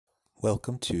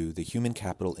Welcome to the Human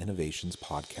Capital Innovations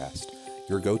Podcast,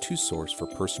 your go-to source for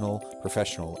personal,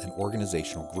 professional, and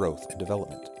organizational growth and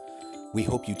development. We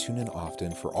hope you tune in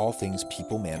often for all things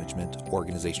people management,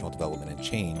 organizational development and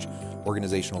change,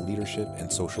 organizational leadership,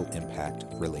 and social impact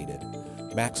related.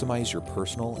 Maximize your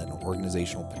personal and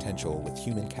organizational potential with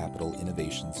Human Capital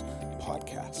Innovations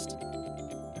Podcast.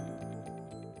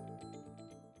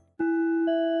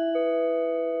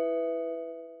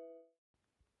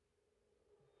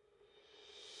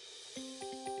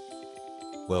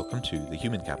 Welcome to the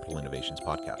Human Capital Innovations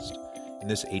Podcast. In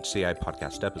this HCI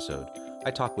podcast episode,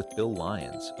 I talk with Bill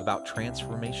Lyons about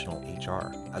transformational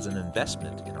HR as an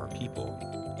investment in our people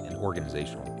and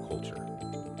organizational culture.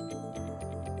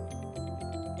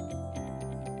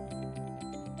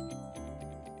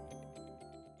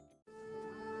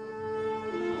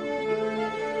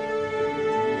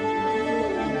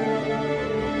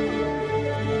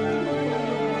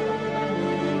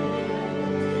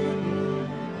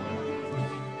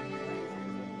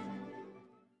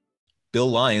 Bill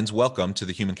Lyons, welcome to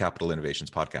the Human Capital Innovations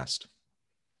Podcast.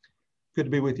 Good to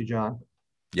be with you, John.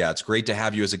 Yeah, it's great to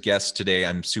have you as a guest today.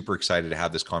 I'm super excited to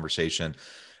have this conversation.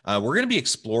 We're going to be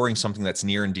exploring something that's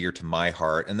near and dear to my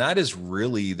heart, and that is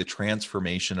really the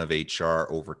transformation of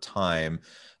HR over time.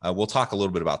 We'll talk a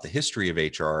little bit about the history of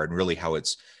HR and really how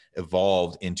it's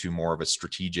evolved into more of a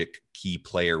strategic key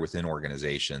player within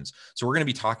organizations. So we're going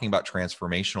to be talking about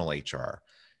transformational HR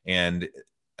and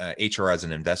HR as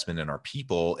an investment in our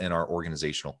people and our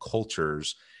organizational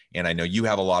cultures. And I know you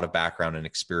have a lot of background and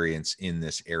experience in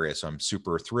this area, so I'm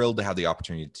super thrilled to have the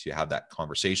opportunity to have that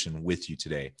conversation with you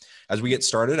today. As we get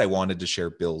started, I wanted to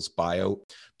share Bill's bio.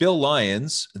 Bill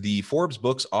Lyons, the Forbes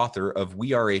Books author of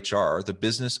We Are HR, the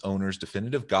Business Owner's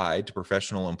Definitive Guide to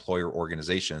Professional Employer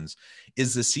Organizations,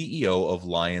 is the CEO of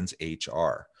Lyons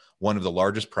HR, one of the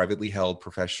largest privately held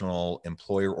professional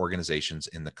employer organizations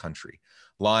in the country.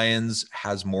 Lyons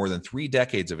has more than 3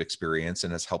 decades of experience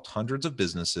and has helped hundreds of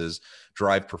businesses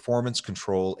drive performance,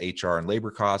 control HR and labor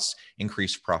costs,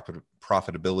 increase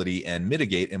profitability, and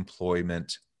mitigate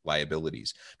employment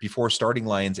liabilities. Before starting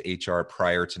Lyons HR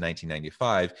prior to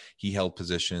 1995, he held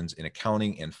positions in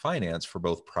accounting and finance for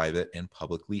both private and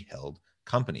publicly held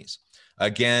companies.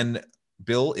 Again,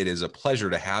 Bill, it is a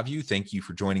pleasure to have you. Thank you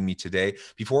for joining me today.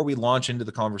 Before we launch into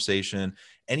the conversation,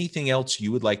 anything else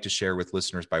you would like to share with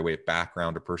listeners by way of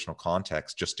background or personal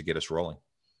context just to get us rolling?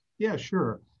 Yeah,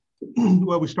 sure.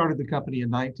 Well, we started the company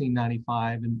in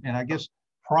 1995, and I guess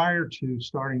prior to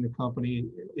starting the company,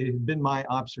 it had been my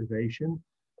observation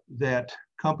that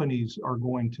companies are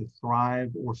going to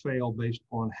thrive or fail based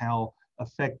on how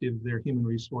effective their human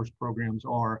resource programs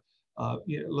are.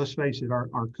 Let's face it,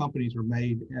 our companies are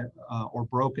made or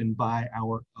broken by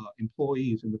our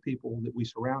employees and the people that we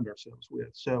surround ourselves with.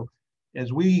 So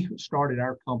as we started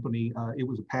our company, it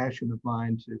was a passion of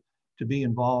mine to be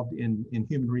involved in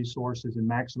human resources and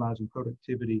maximizing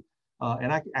productivity.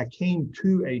 And I came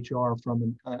to HR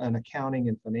from an accounting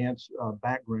and finance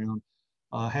background,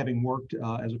 having worked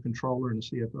as a controller and a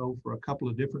CFO for a couple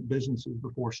of different businesses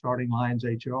before starting Lyons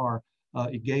HR.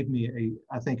 It gave me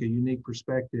I think a unique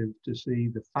perspective to see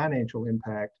the financial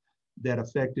impact that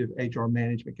effective HR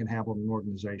management can have on an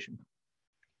organization.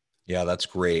 Yeah, that's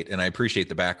great. And I appreciate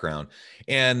the background.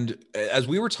 And as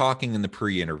we were talking in the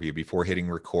pre-interview before hitting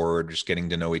record, just getting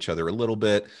to know each other a little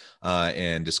bit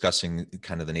and discussing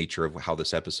kind of the nature of how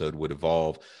this episode would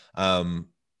evolve,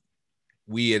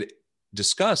 we had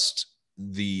discussed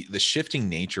the shifting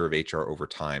nature of HR over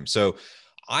time. So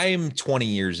I'm 20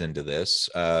 years into this.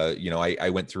 I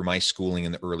went through my schooling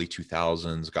in the early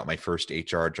 2000s, got my first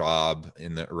HR job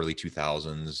in the early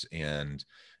 2000s, and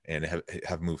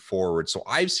have moved forward. So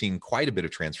I've seen quite a bit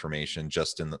of transformation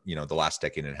just in the last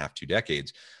decade and a half, 2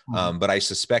 decades. But I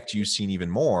suspect you've seen even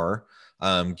more,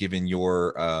 given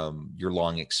your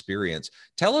long experience.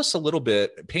 Tell us a little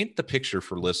bit, paint the picture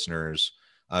for listeners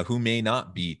who may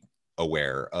not be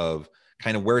aware of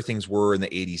kind of where things were in the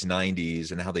 80s,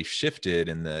 90s, and how they shifted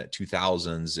in the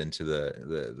 2000s into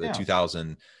the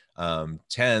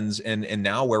 2010s, and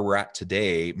now where we're at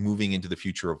today, moving into the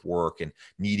future of work and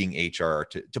needing HR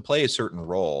to play a certain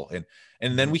role.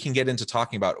 And then we can get into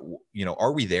talking about,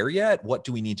 are we there yet? What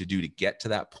do we need to do to get to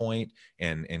that point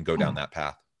and go down that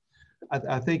path?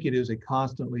 I think it is a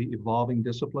constantly evolving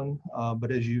discipline,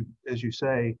 but as you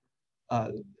say,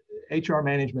 HR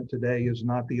management today is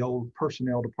not the old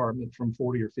personnel department from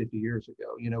 40 or 50 years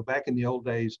ago. Back in the old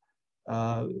days,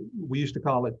 we used to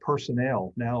call it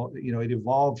personnel. Now, it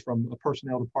evolved from a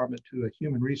personnel department to a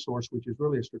human resource, which is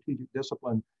really a strategic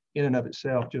discipline in and of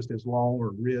itself, just as law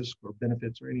or risk or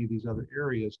benefits or any of these other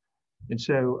areas. And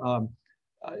so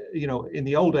in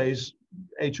the old days,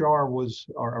 HR was,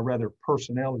 or rather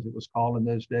personnel as it was called in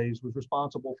those days, was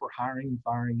responsible for hiring and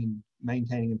firing and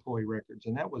maintaining employee records.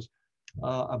 And that was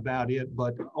about it.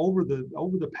 But over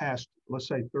the past, let's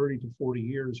say 30 to 40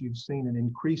 years, you've seen an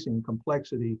increasing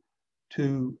complexity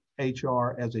to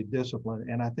HR as a discipline.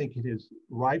 And I think it has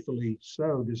rightfully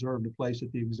so deserved a place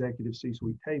at the executive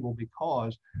C-suite table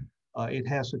because it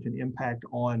has such an impact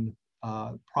on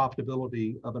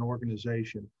profitability of an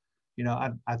organization.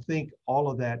 I think all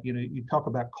of that, you talk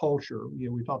about culture,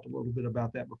 we talked a little bit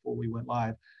about that before we went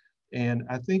live. And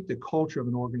I think the culture of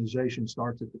an organization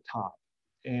starts at the top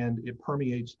and it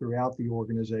permeates throughout the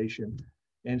organization.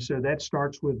 And so that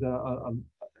starts with a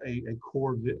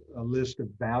core list of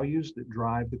values that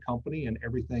drive the company and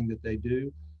everything that they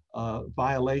do.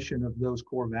 Violation of those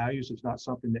core values is not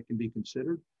something that can be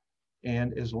considered.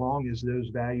 And as long as those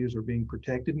values are being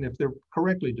protected, and if they're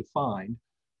correctly defined,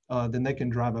 then they can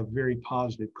drive a very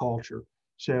positive culture.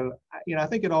 So, I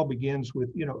think it all begins with,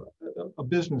 a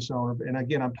business owner. And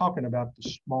again, I'm talking about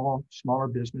the smaller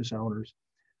business owners.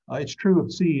 It's true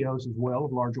of CEOs as well,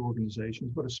 of large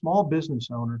organizations, but a small business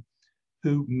owner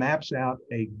who maps out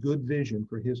a good vision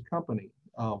for his company.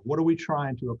 What are we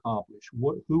trying to accomplish?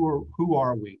 Who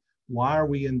are we? Why are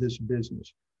we in this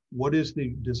business? What is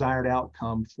the desired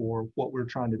outcome for what we're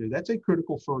trying to do? That's a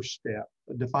critical first step,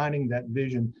 defining that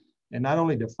vision, and not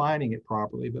only defining it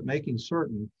properly, but making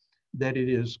certain that it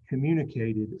is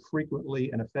communicated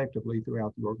frequently and effectively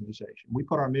throughout the organization. We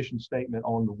put our mission statement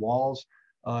on the walls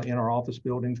in our office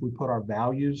buildings. We put our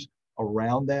values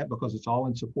around that because it's all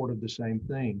in support of the same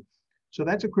thing. So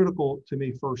that's a critical, to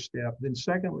me, first step. Then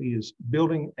secondly is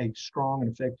building a strong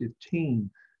and effective team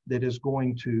that is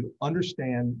going to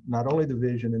understand not only the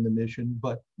vision and the mission,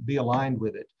 but be aligned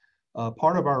with it.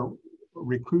 Part of our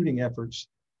recruiting efforts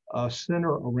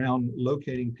center around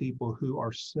locating people who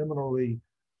are similarly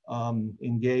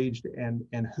engaged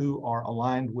and who are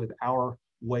aligned with our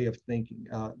way of thinking.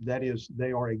 That is,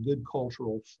 they are a good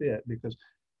cultural fit, because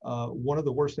one of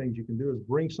the worst things you can do is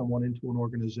bring someone into an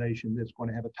organization that's going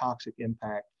to have a toxic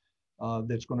impact,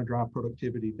 that's going to drive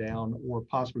productivity down or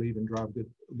possibly even drive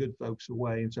good folks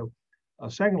away. And so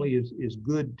secondly is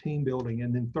good team building.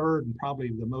 And then third, and probably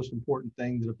the most important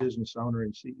thing that a business owner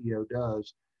and CEO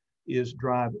does, is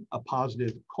drive a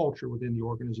positive culture within the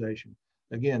organization.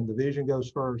 Again, the vision goes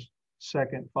first,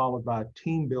 second, followed by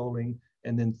team building,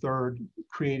 and then third,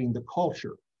 creating the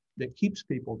culture that keeps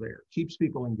people there, keeps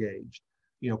people engaged.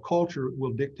 Culture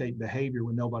will dictate behavior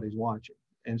when nobody's watching.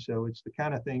 And so it's the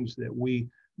kind of things that we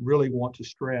really want to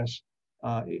stress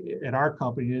at our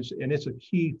company. And it's a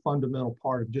key fundamental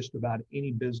part of just about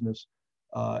any business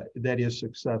that is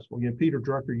successful. Peter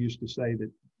Drucker used to say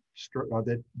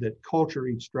that culture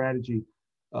eats strategy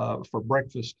for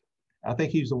breakfast. I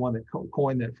think he's the one that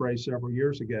coined that phrase several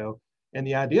years ago. And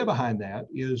the idea behind that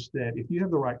is that if you have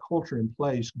the right culture in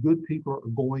place, good people are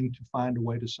going to find a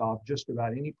way to solve just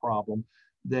about any problem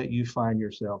that you find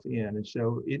yourself in. And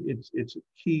so it's a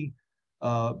key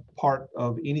part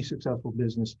of any successful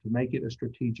business to make it a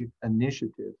strategic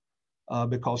initiative,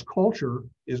 because culture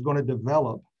is going to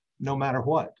develop no matter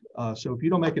what. So if you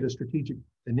don't make it a strategic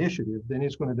initiative, then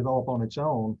it's going to develop on its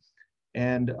own.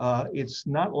 And it's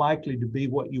not likely to be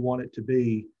what you want it to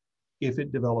be if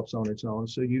it develops on its own.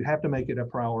 So you have to make it a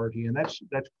priority. And that's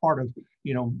part of,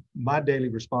 my daily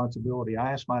responsibility.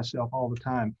 I ask myself all the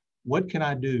time, what can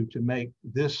I do to make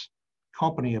this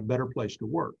company a better place to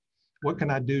work? What can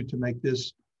I do to make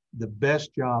this the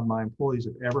best job my employees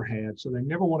have ever had, so they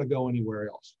never want to go anywhere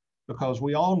else? Because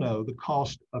we all know the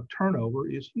cost of turnover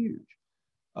is huge.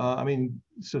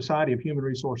 Society of Human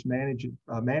Resource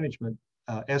Management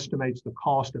estimates the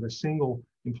cost of a single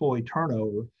employee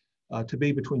turnover to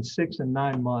be between 6 and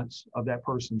 9 months of that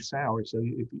person's salary. So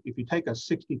if you take a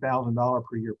 $60,000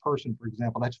 per year person, for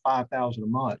example, that's $5,000 a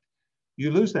month. You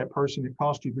lose that person, it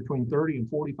costs you between $30,000 and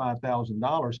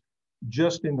 $45,000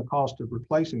 just in the cost of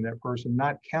replacing that person,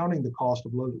 not counting the cost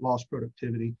of lost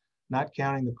productivity, not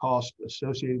counting the cost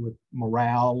associated with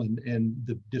morale and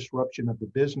the disruption of the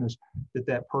business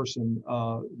that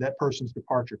person's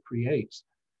departure creates.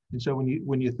 And so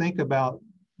when you think about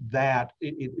that,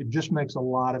 it just makes a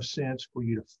lot of sense for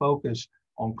you to focus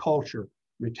on culture,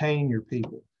 retaining your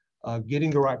people,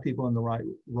 getting the right people in the right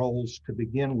roles to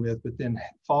begin with, but then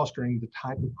fostering the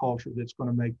type of culture that's going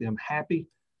to make them happy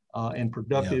and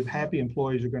productive. Yeah. Happy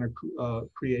employees are going to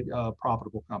create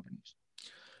profitable companies.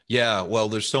 Yeah, well,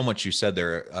 there's so much you said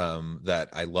there that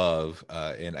I love.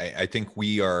 And I think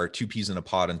we are two peas in a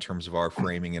pod in terms of our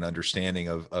framing and understanding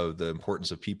of the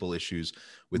importance of people issues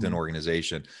within an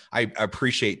organization. I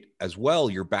appreciate as well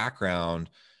your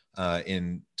background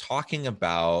in talking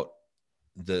about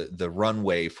the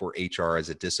runway for HR as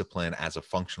a discipline, as a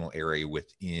functional area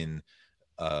within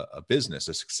a business,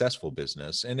 a successful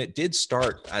business. And it did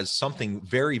start as something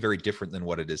very, very different than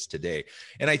what it is today.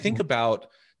 And I think about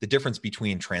the difference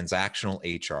between transactional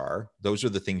HR, those are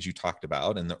the things you talked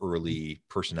about in the early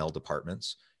personnel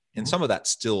departments. And some of that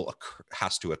still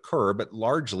has to occur, but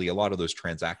largely a lot of those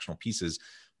transactional pieces,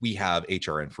 we have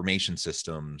HR information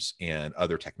systems and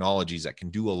other technologies that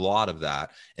can do a lot of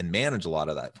that and manage a lot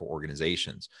of that for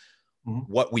organizations.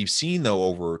 What we've seen, though,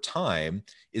 over time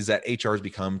is that HR has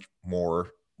become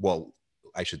more, well,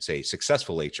 I should say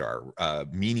successful HR,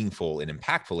 meaningful and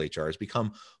impactful HR has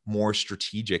become more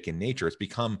strategic in nature. It's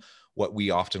become what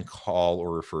we often call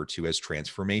or refer to as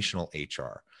transformational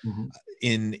HR.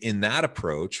 In that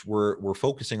approach, we're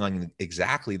focusing on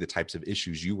exactly the types of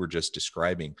issues you were just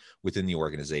describing within the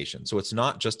organization. So it's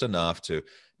not just enough to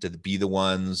be the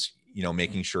ones,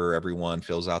 making sure everyone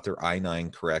fills out their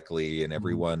I-9 correctly and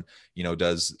everyone,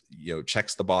 does,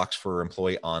 checks the box for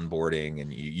employee onboarding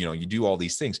and, you do all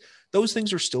these things. Those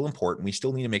things are still important. We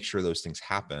still need to make sure those things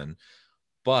happen,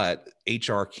 but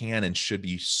HR can and should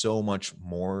be so much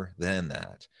more than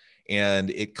that. And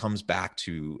it comes back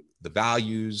to the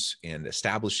values and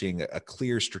establishing a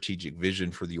clear strategic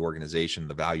vision for the organization,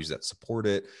 the values that support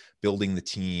it, building the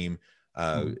team,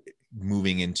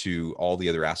 moving into all the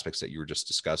other aspects that you were just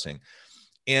discussing.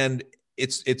 And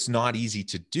it's not easy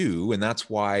to do. And that's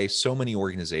why so many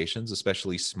organizations,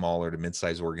 especially smaller to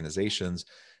mid-sized organizations,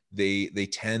 they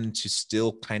tend to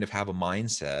still kind of have a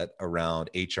mindset around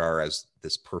HR as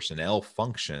this personnel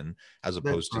function, as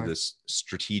opposed to this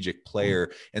strategic player.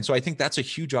 And so I think that's a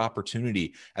huge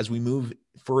opportunity as we move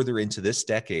further into this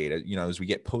decade, as we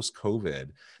get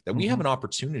post-COVID, that we have an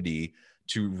opportunity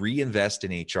to reinvest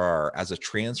in HR as a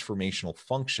transformational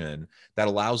function that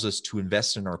allows us to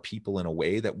invest in our people in a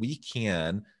way that we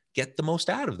can get the most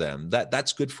out of them.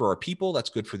 That's good for our people. That's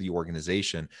good for the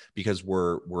organization, because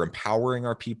we're empowering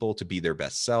our people to be their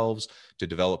best selves, to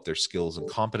develop their skills and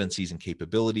competencies and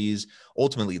capabilities.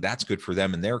 Ultimately, that's good for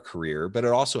them in their career, but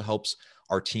it also helps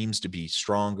our teams to be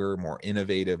stronger, more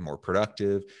innovative, more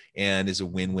productive, and is a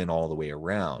win-win all the way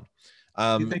around.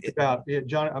 You think about it,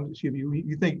 John, excuse me,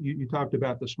 you talked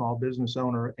about the small business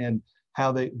owner and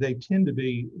how they tend to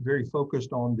be very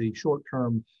focused on the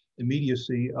short-term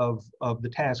immediacy of the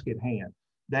task at hand.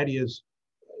 That is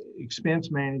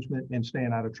expense management and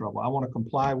staying out of trouble. I want to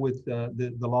comply with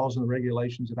the laws and the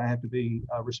regulations that I have to be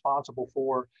responsible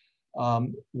for,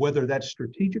 whether that's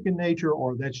strategic in nature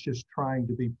or that's just trying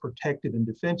to be protected and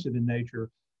defensive in nature.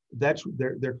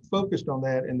 They're focused on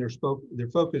that, and they're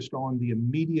focused on the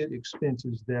immediate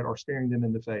expenses that are staring them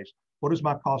in the face. What is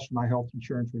my cost for my health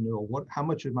insurance renewal? How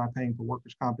much am I paying for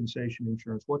workers' compensation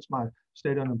insurance? What's my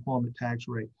state unemployment tax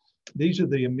rate? These are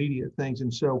the immediate things.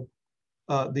 And so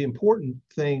the important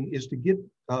thing is to get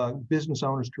business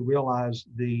owners to realize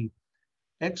the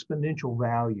exponential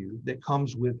value that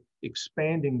comes with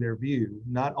expanding their view,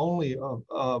 not only of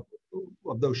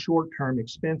those short-term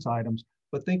expense items,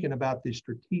 but thinking about the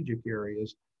strategic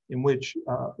areas in which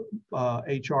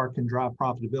HR can drive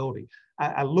profitability.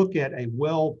 I look at a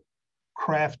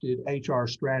well-crafted HR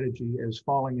strategy as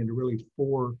falling into really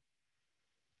 4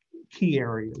 key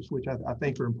areas, which I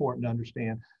think are important to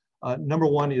understand. Number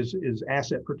one is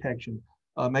asset protection,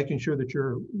 making sure that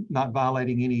you're not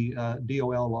violating any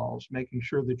DOL laws, making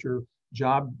sure that your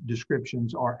job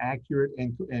descriptions are accurate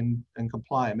and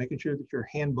compliant, making sure that your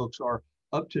handbooks are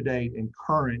up to date and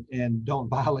current and don't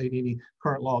violate any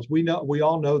current laws. We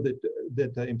all know that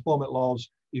the employment laws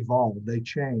evolve, they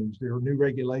change. There are new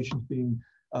regulations being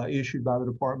issued by the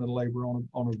Department of Labor on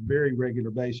a very regular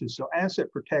basis. So asset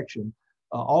protection,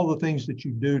 all the things that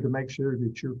you do to make sure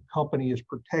that your company is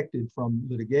protected from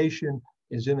litigation,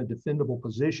 is in a defendable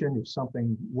position if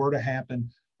something were to happen,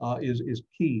 is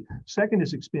key. Second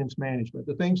is expense management,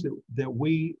 the things that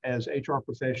we as HR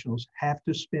professionals have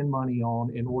to spend money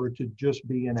on in order to just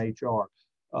be in HR.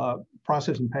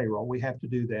 Processing payroll, we have to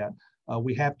do that.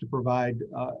 We have to provide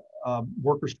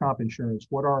workers' comp insurance.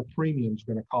 What are our premiums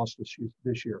going to cost us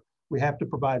this year? We have to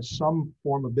provide some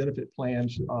form of benefit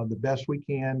plans the best we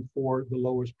can for the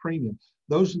lowest premium.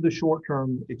 Those are the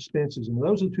short-term expenses, and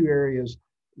those are 2 areas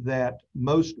that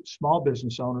most small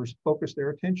business owners focus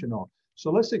their attention on. So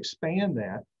let's expand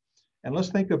that, and let's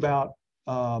think about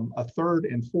a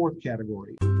 3rd and 4th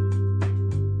category.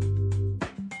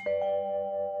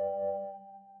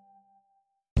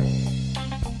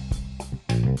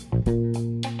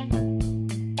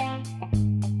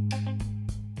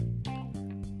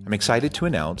 I'm excited to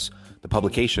announce the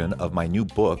publication of my new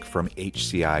book from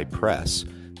HCI Press,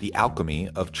 The Alchemy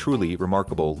of Truly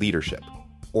Remarkable Leadership.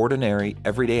 ordinary,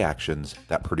 everyday actions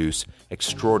that produce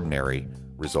extraordinary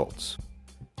results.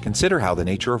 Consider how the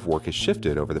nature of work has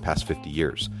shifted over the past 50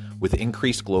 years. With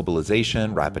increased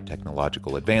globalization, rapid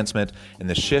technological advancement, and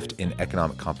the shift in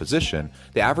economic composition,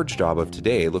 the average job of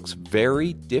today looks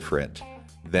very different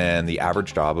than the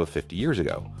average job of 50 years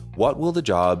ago. What will the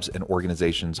jobs and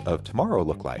organizations of tomorrow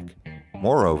look like?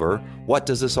 Moreover, what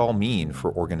does this all mean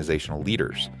for organizational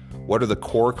leaders? What are the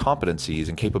core competencies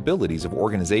and capabilities of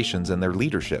organizations and their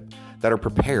leadership that are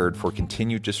prepared for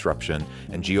continued disruption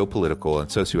and geopolitical and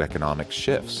socioeconomic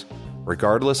shifts?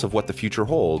 Regardless of what the future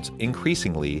holds,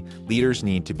 increasingly, leaders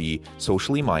need to be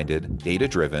socially minded,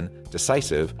 data-driven,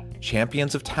 decisive,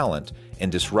 champions of talent,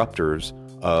 and disruptors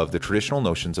of the traditional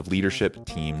notions of leadership,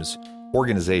 teams,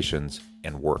 organizations,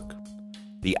 and work.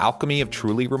 The alchemy of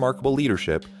truly remarkable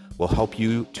leadership will help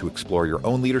you to explore your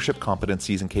own leadership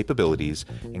competencies and capabilities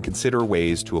and consider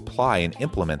ways to apply and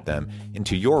implement them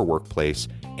into your workplace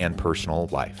and personal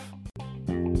life.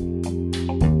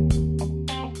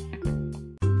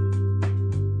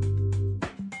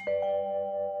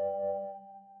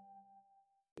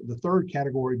 The third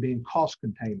category being cost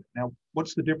containment. Now,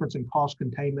 what's the difference in cost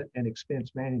containment and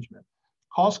expense management?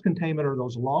 Cost containment are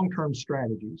those long-term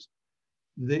strategies.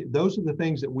 Those are the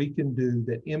things that we can do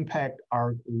that impact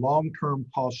our long-term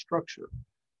cost structure.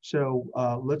 So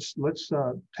let's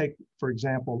take, for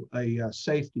example, a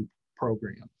safety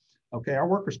program. Okay, our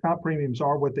workers' comp premiums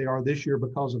are what they are this year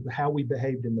because of how we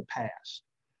behaved in the past.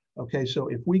 Okay, so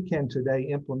if we can today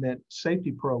implement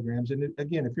safety programs, and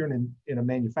again, if you're in a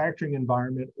manufacturing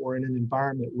environment or in an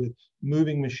environment with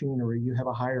moving machinery, you have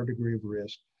a higher degree of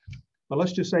risk. But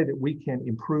let's just say that we can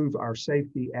improve our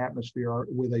safety atmosphere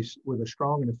with a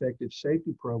strong and effective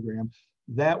safety program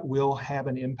that will have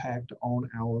an impact on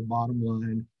our bottom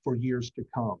line for years to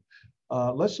come.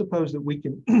 Let's suppose that we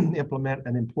can implement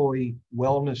an employee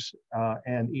wellness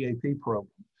and EAP program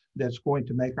that's going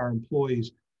to make our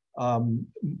employees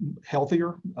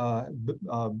healthier,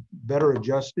 better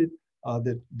adjusted,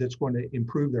 that's going to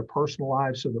improve their personal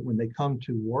lives so that when they come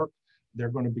to work, they're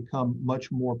going to become much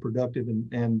more productive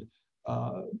and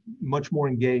much more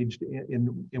engaged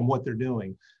in what they're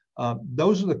doing.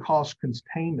 Those are the cost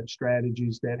containment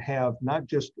strategies that have not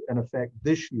just an effect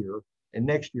this year and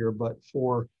next year, but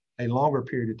for a longer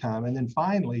period of time. And then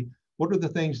finally, what are the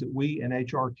things that we in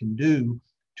HR can do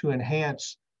to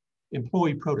enhance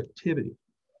employee productivity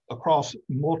across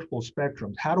multiple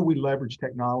spectrums? How do we leverage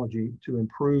technology to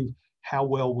improve how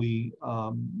well we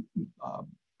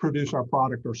produce our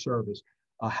product or service?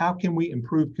 How can we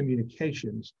improve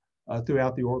communications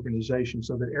throughout the organization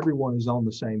so that everyone is on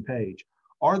the same page?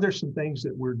 Are there some things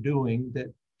that we're doing that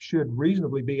should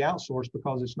reasonably be outsourced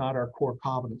because it's not our core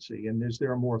competency? And is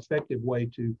there a more effective way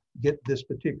to get this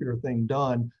particular thing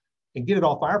done and get it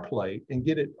off our plate and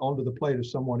get it onto the plate of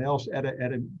someone else at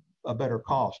a better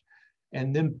cost?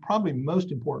 And then probably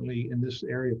most importantly in this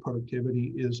area of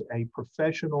productivity is a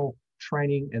professional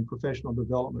training and professional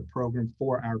development program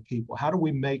for our people. How do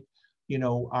we make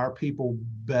our people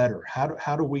better?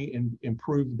 How do we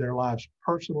improve their lives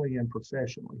personally and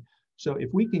professionally? So if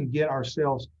we can get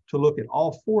ourselves to look at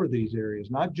all four of these areas,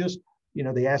 not just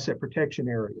the asset protection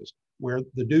areas where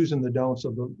the do's and the don'ts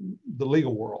of the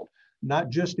legal world, not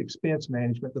just expense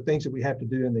management, the things that we have to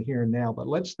do in the here and now, but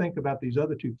let's think about these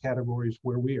other two categories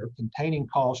where we are containing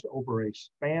cost over a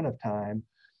span of time,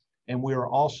 and we are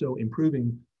also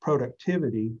improving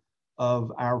productivity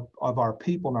of our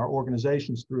people and our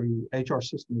organizations through HR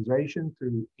systemization,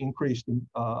 through increased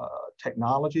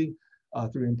technology,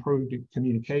 through improved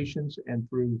communications, and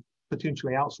through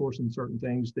potentially outsourcing certain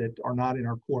things that are not in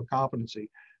our core competency.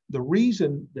 The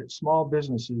reason that small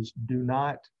businesses do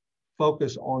not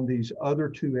focus on these other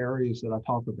two areas that I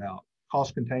talk about,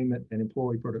 cost containment and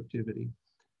employee productivity,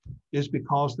 is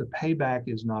because the payback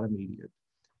is not immediate,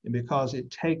 and because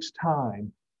it takes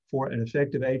time for an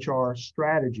effective HR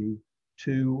strategy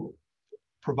to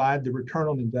provide the return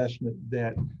on investment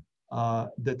that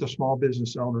the small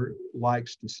business owner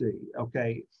likes to see.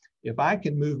 Okay, if I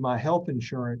can move my health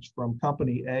insurance from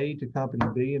company A to company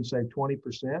B and save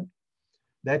 20%,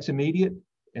 that's immediate.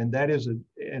 And that is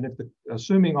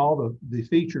assuming all the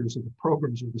features of the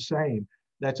programs are the same,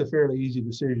 that's a fairly easy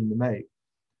decision to make.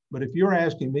 But if you're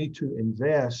asking me to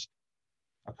invest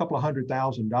a couple of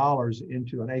 $100,000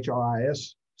 into an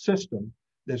HRIS system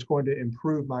that's going to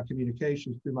improve my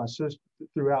communications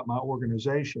throughout my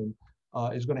organization,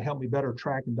 is going to help me better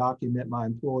track and document my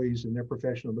employees and their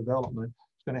professional development.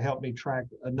 It's going to help me track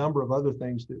a number of other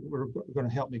things that are going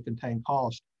to help me contain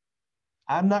cost.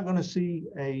 I'm not going to see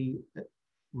a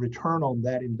return on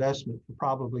that investment for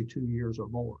probably 2 years or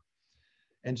more.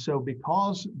 And so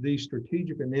because these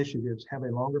strategic initiatives have a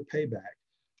longer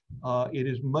payback, it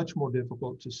is much more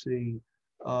difficult to see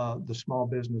the small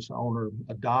business owner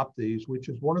adopt these, which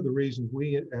is one of the reasons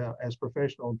we, as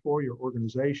professional employer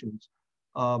organizations,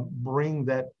 bring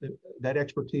that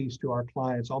expertise to our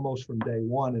clients almost from day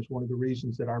one. Is one of the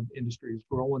reasons that our industry is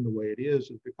growing the way it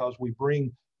is because we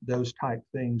bring those type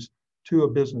things to a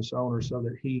business owner so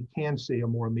that he can see a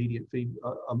more immediate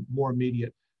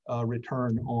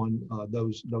return on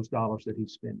those dollars that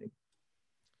he's spending.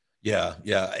 Yeah,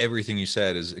 yeah, everything you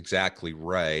said is exactly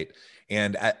right.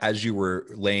 And as you were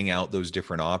laying out those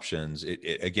different options,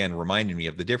 it again reminded me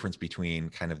of the difference between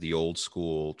kind of the old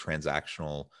school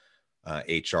transactional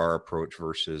HR approach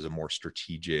versus a more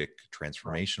strategic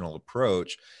transformational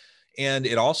approach. And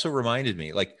it also reminded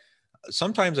me, like,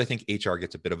 sometimes I think HR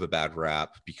gets a bit of a bad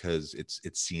rap because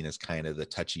it's seen as kind of the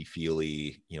touchy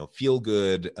feely, feel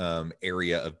good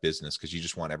area of business because you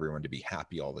just want everyone to be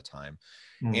happy all the time.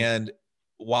 Mm. And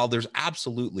while there's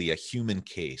absolutely a human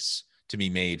case to be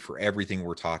made for everything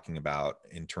we're talking about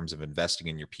in terms of investing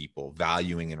in your people,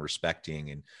 valuing and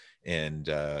respecting and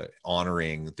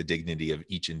honoring the dignity of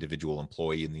each individual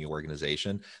employee in the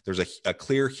organization, there's a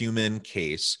clear human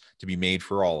case to be made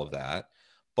for all of that.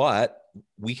 But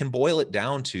we can boil it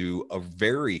down to a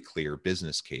very clear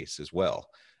business case as well.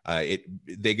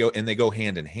 They go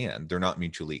hand in hand. They're not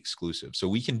mutually exclusive. So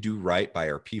we can do right by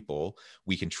our people.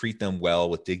 We can treat them well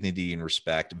with dignity and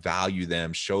respect, value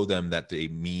them, show them that they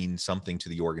mean something to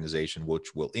the organization,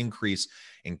 which will increase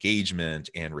engagement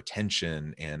and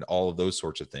retention and all of those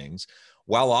sorts of things,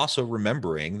 while also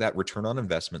remembering that return on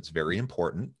investment is very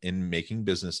important in making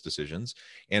business decisions.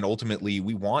 And ultimately,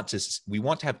 we want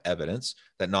to have evidence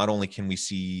that not only can we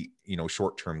see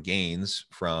short-term gains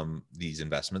from these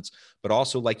investments, but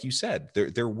also, like you said,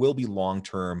 there will be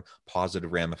long-term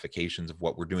positive ramifications of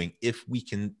what we're doing if we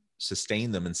can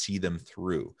sustain them and see them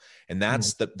through. And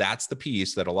that's the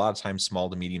piece that a lot of times small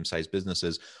to medium-sized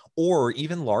businesses, or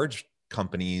even large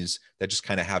companies that just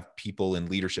kind of have people in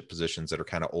leadership positions that are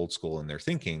kind of old school in their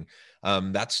thinking.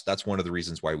 That's one of the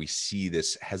reasons why we see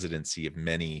this hesitancy of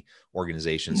many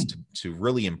organizations to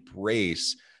really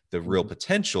embrace the real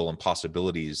potential and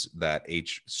possibilities that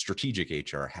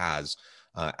strategic HR has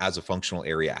as a functional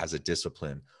area, as a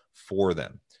discipline for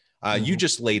them. You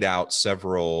just laid out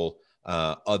several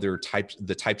other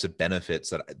types of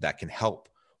benefits that can help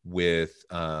with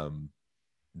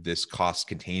this cost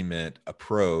containment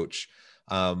approach.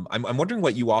 I'm wondering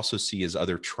what you also see as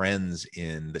other trends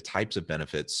in the types of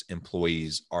benefits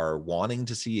employees are wanting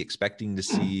to see, expecting to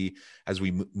see as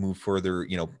we move further,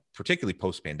 particularly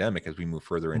post-pandemic, as we move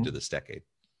further into this decade.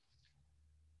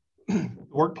 The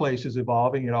workplace is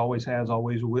evolving. It always has,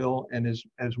 always will. And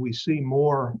as we see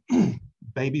more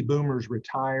baby boomers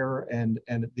retire and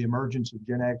the emergence of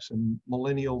Gen X and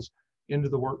millennials into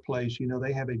the workplace,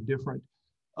 they have a different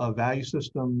value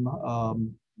system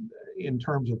in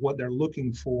terms of what they're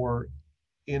looking for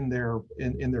in their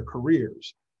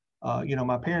careers.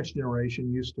 My parents'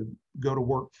 generation used to go to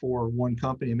work for one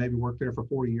company and maybe work there for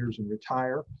 40 years and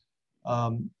retire.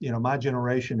 My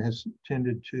generation has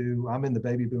tended to, I'm in the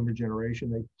baby boomer generation,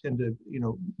 they tend to,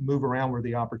 move around where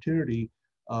the opportunity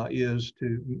is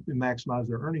to maximize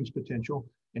their earnings potential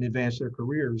and advance their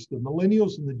careers. The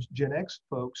millennials and the Gen X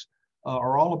folks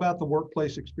are all about the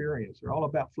workplace experience. They're all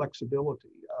about flexibility.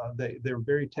 They're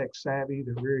very tech savvy.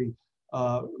 They're very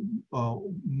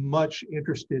much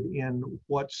interested in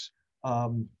what's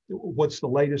the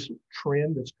latest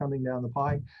trend that's coming down the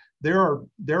pike. There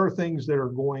are things that are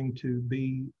going to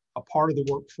be a part of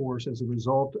the workforce as a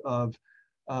result of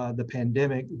the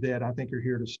pandemic that I think are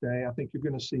here to stay. I think you're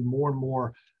going to see more and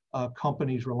more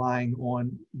companies relying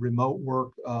on remote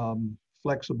work,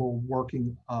 flexible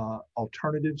working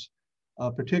alternatives,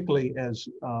 particularly as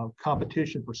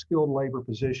competition for skilled labor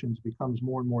positions becomes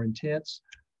more and more intense.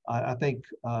 I think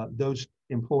those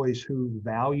employees who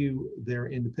value their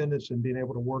independence and being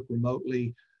able to work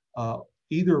remotely,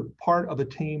 either part of a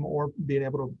team or being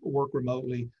able to work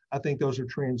remotely, I think those are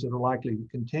trends that are likely to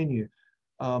continue.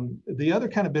 The other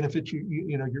kind of benefits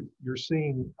you're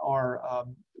seeing are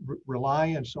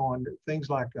reliance on things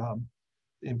like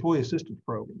employee assistance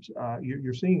programs.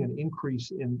 You're seeing an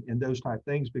increase in those type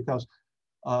things because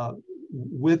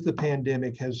with the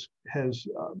pandemic has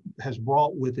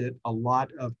brought with it a lot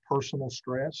of personal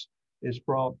stress. It's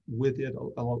brought with it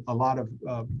a lot of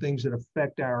things that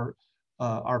affect our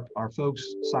folks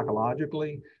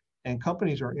psychologically, and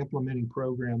companies are implementing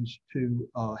programs to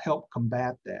help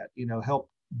combat that.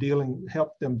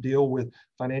 Help them deal with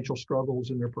financial struggles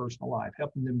in their personal life,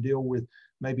 helping them deal with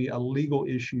maybe a legal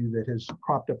issue that has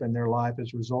cropped up in their life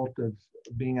as a result of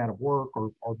being out of work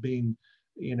or being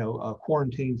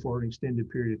quarantined for an extended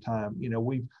period of time.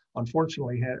 We've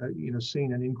unfortunately had,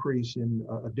 seen an increase in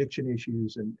addiction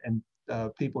issues and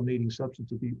people needing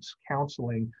substance abuse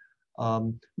counseling,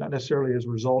 not necessarily as a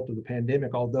result of the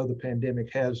pandemic, although the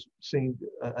pandemic has seen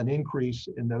an increase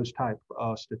in those type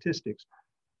statistics.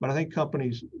 But I think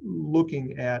companies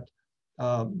looking at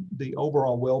the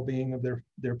overall well-being of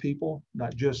their people,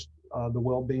 not just the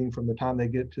well-being from the time they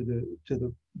get to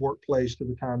the workplace to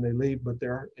the time they leave, but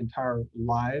their entire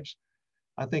lives,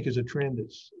 I think is a trend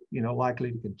that's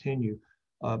likely to continue.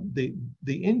 The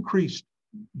increased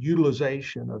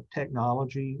utilization of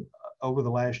technology over the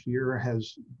last year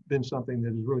has been something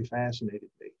that has really fascinated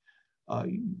me.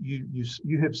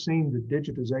 You have seen the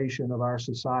digitization of our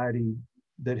society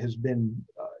that has been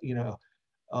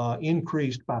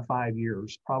increased by 5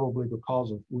 years, probably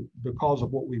because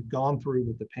of what we've gone through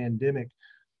with the pandemic.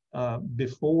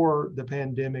 Before the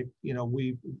pandemic,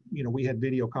 we had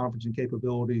video conferencing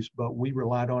capabilities, but we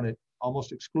relied on it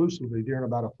almost exclusively during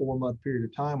about a 4-month period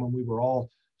of time when we were all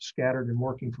scattered and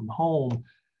working from home.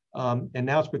 And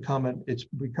now it's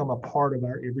become a part of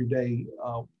our everyday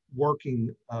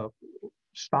working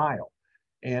style.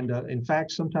 And in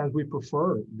fact, sometimes we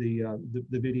prefer the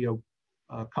video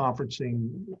conferencing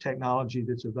technology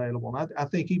that's available. And I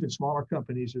think even smaller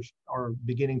companies are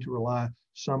beginning to rely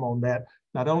some on that,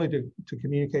 not only to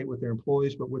communicate with their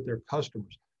employees, but with their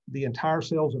customers. The entire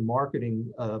sales and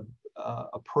marketing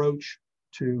approach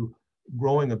to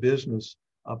growing a business,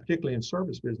 particularly in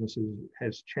service businesses,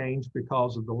 has changed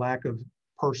because of the lack of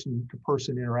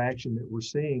person-to-person interaction that we're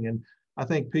seeing. And I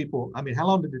think how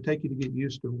long did it take you to get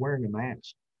used to wearing a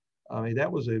mask? I mean,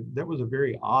 that was a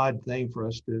very odd thing for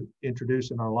us to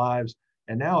introduce in our lives.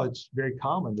 And now it's very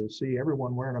common to see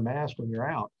everyone wearing a mask when you're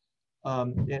out.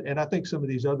 And I think some of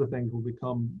these other things will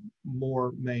become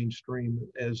more mainstream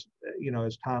as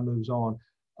time moves on.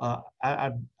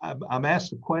 I'm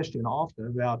asked the question often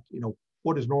about,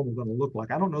 what is normal going to look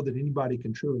like? I don't know that anybody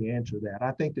can truly answer that.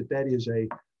 I think that is a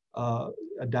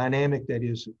dynamic that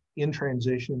is in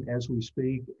transition as we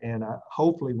speak. And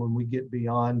hopefully when we get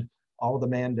beyond all of the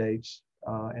mandates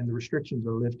and the restrictions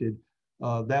are lifted,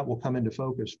 that will come into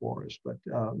focus for us. But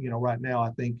right now,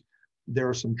 I think there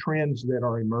are some trends that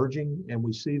are emerging, and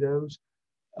we see those.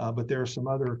 But there are some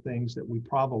other things that we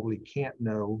probably can't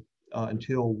know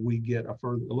until we get a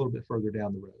little bit further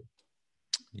down the road.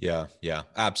 Yeah,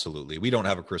 absolutely. We don't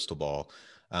have a crystal ball.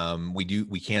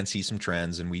 We can see some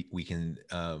trends, and we can,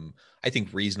 I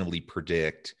think, reasonably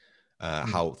predict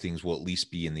how things will at least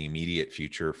be in the immediate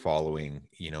future following,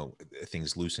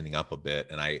 things loosening up a bit.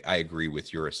 And I agree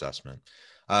with your assessment.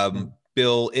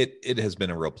 Bill, it has been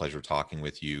a real pleasure talking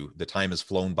with you. The time has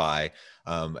flown by.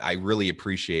 I really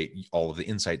appreciate all of the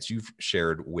insights you've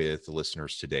shared with the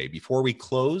listeners today. Before we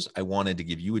close, I wanted to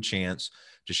give you a chance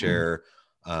to share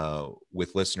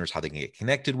with listeners how they can get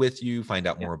connected with you, find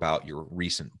out more about your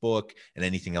recent book, and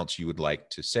anything else you would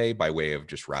like to say by way of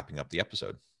just wrapping up the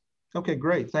episode. Okay,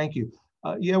 great. Thank you.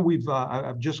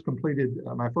 I've just completed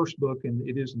my first book, and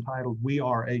it is entitled We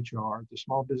Are HR, the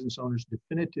Small Business Owner's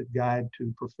Definitive Guide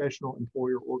to Professional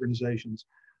Employer Organizations.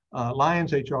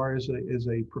 Lyons HR is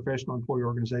a professional employer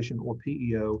organization, or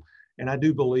PEO, and I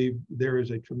do believe there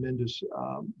is a tremendous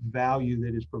value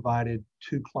that is provided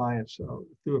to clients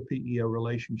through a PEO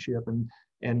relationship, and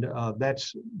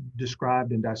that's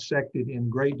described and dissected in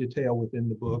great detail within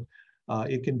the book.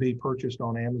 It can be purchased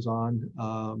on Amazon,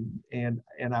 and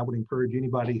I would encourage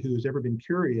anybody who's ever been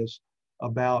curious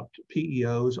about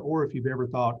PEOs, or if you've ever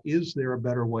thought, is there a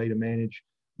better way to manage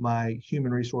my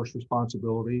human resource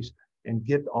responsibilities and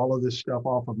get all of this stuff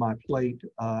off of my plate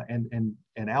and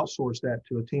outsource that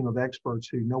to a team of experts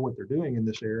who know what they're doing in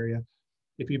this area.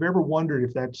 If you've ever wondered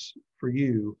if that's for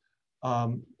you,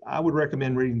 I would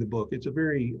recommend reading the book. It's a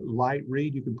very light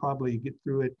read. You can probably get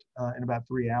through it in about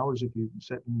 3 hours if you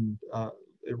sit and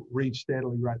read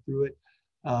steadily right through it.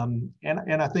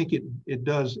 And I think it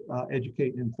does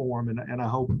educate and inform, and I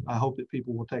hope that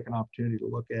people will take an opportunity to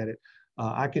look at it.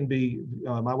 My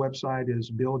website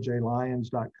is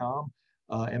billjlyons.com,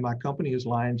 and my company is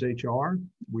Lyons HR.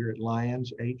 We're at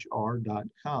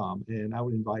lyonshr.com, and I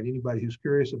would invite anybody who's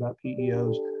curious about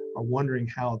PEOs or wondering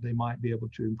how they might be able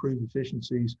to improve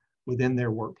efficiencies within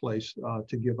their workplace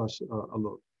to give us a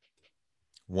look.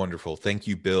 Wonderful. Thank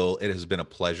you, Bill. It has been a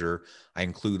pleasure. I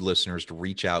include listeners to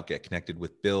reach out, get connected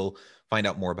with Bill, find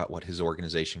out more about what his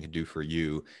organization can do for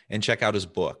you, and check out his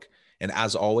book. And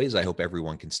as always, I hope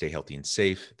everyone can stay healthy and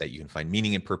safe, that you can find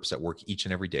meaning and purpose at work each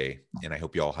and every day. And I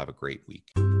hope you all have a great week.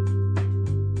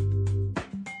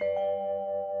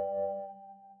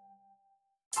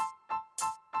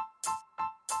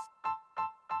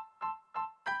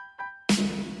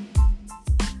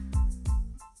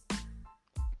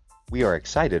 We are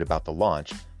excited about the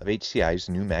launch of HCI's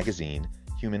new magazine,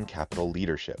 Human Capital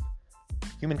Leadership.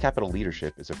 Human Capital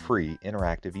Leadership is a free,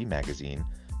 interactive e-magazine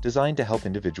designed to help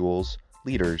individuals,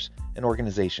 leaders, and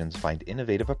organizations find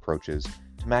innovative approaches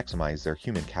to maximize their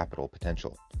human capital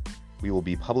potential. We will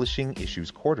be publishing issues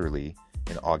quarterly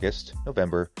in August,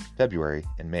 November, February,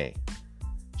 and May.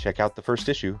 Check out the first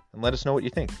issue and let us know what you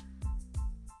think.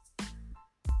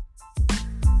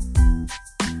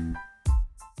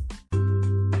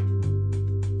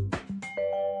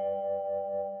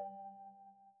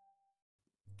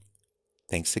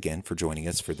 Thanks again for joining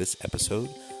us for this episode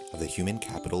of the Human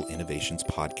Capital Innovations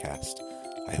Podcast.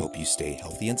 I hope you stay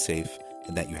healthy and safe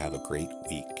and that you have a great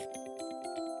week.